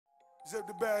Zip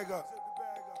the bag up.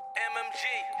 MMG.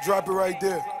 Drop it right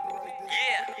there.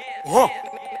 Yeah.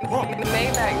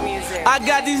 Maybach music. I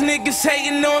got these niggas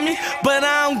hating on me, but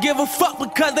I don't give a fuck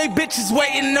because they bitches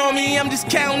waiting on me. I'm just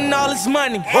counting all this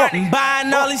money and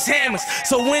buying all these hammers.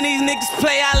 So when these niggas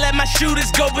play, I let my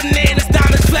shooters go bananas.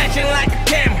 Diamonds flashing like a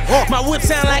camera. My whip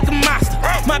sound like a monster.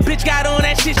 My bitch got on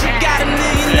that shit, she got $1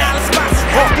 million sponsor.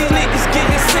 These niggas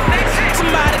getting sick.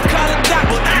 Somebody call a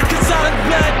doctor. Cause all the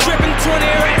blood dripping, 20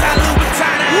 racks, I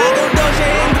Louboutin. I go Doja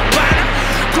and Gabbana.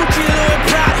 Gucci, Louis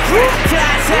Prada.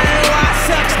 Fly time, why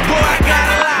sucks, boy, I got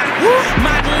a lot of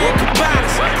Model and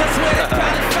Cabanas. That's where they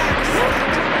probably find us.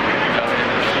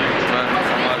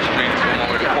 I'm out the streets on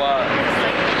my way to Quad.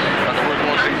 About to work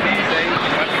on 6 days.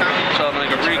 Shout out my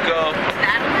nigga Rico.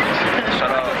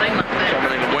 Shout out my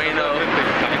nigga Wayno.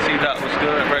 T-Dot was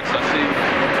good. Rex, I see you.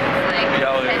 We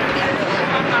out here.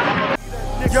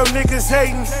 Yo, niggas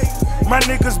hating. My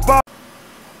niggas ball.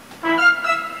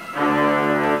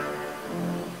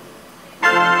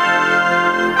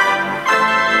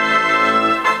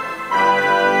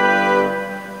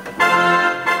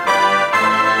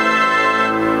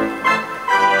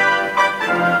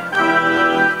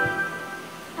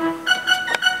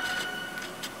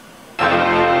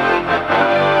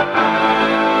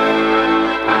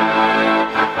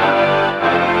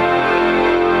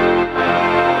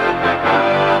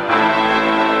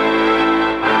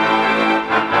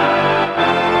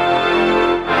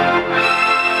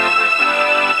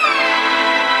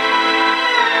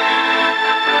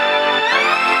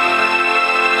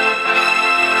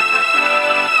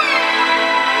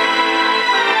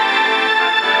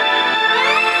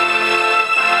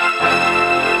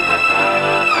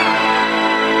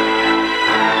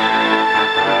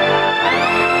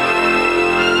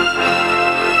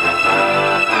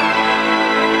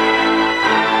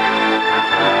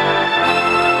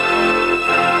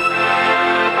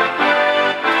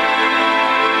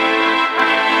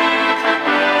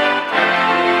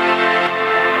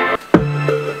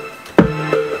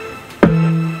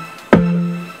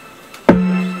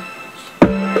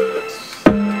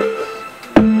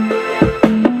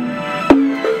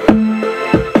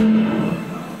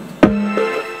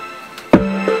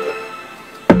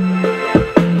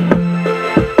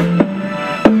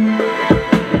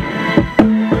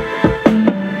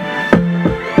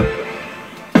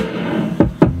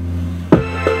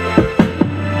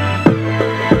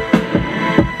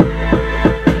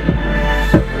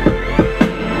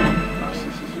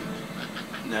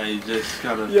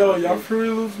 Yo, y'all Fruity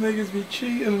Loops niggas be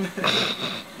cheating, man.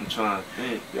 I'm trying to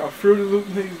think. Y'all Fruity Loop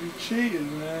niggas be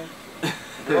cheating, man.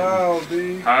 Wow,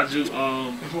 B. How'd you,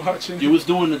 Watching. you was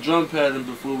doing the drum pattern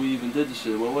before we even did the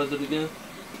shit. What was it again?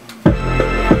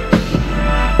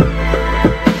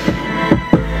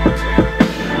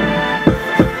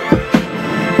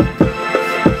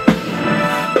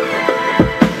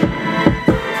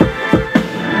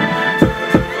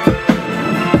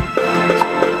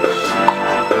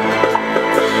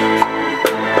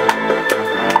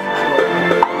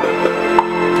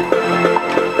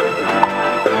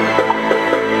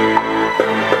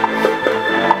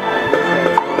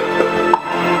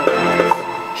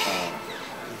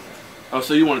 Oh,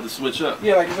 so you wanted to switch up?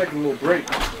 Yeah, like it's like a little break.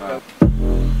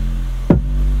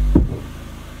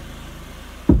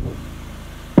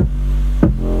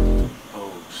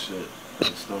 Oh shit.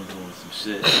 I'm stumbling with some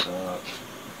shit.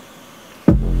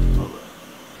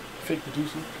 Fake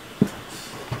producer.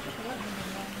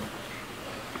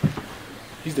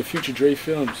 He's the future Dre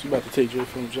Films. You about to take Dre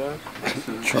Films' job?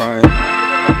 Trying.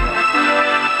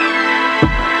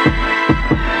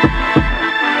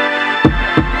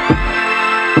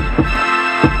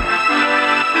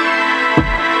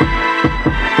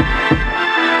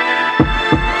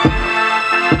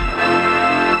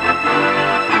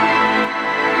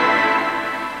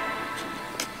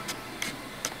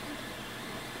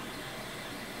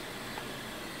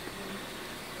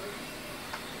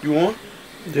 You on?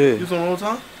 Yeah. You was on all the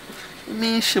time?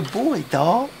 Man, it's your boy,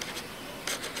 dog.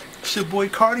 It's your boy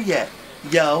Cardiak.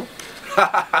 Yo.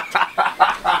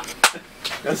 I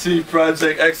see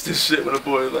Project X this shit with a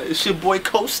boy like, it's your boy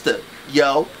Coaster.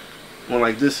 Yo. One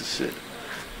like this and shit.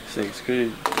 This thing's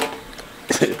crazy.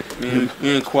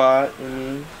 me and Quad,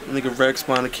 nigga Rex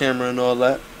behind the camera and all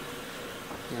that.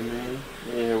 You know what I mean?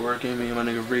 Yeah, working, me and my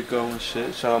nigga Rico and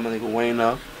shit. Shout out my nigga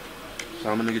Wayno. Shout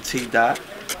out my nigga T-Dot.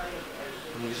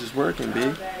 Niggas just working,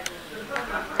 B.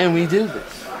 And we do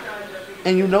this.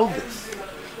 And you know this.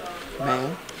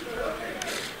 Man.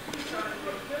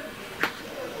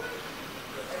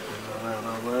 Around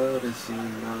the world and seen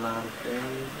a lot of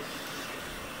things.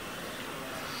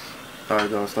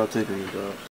 Alright, dog, stop taking me, dog.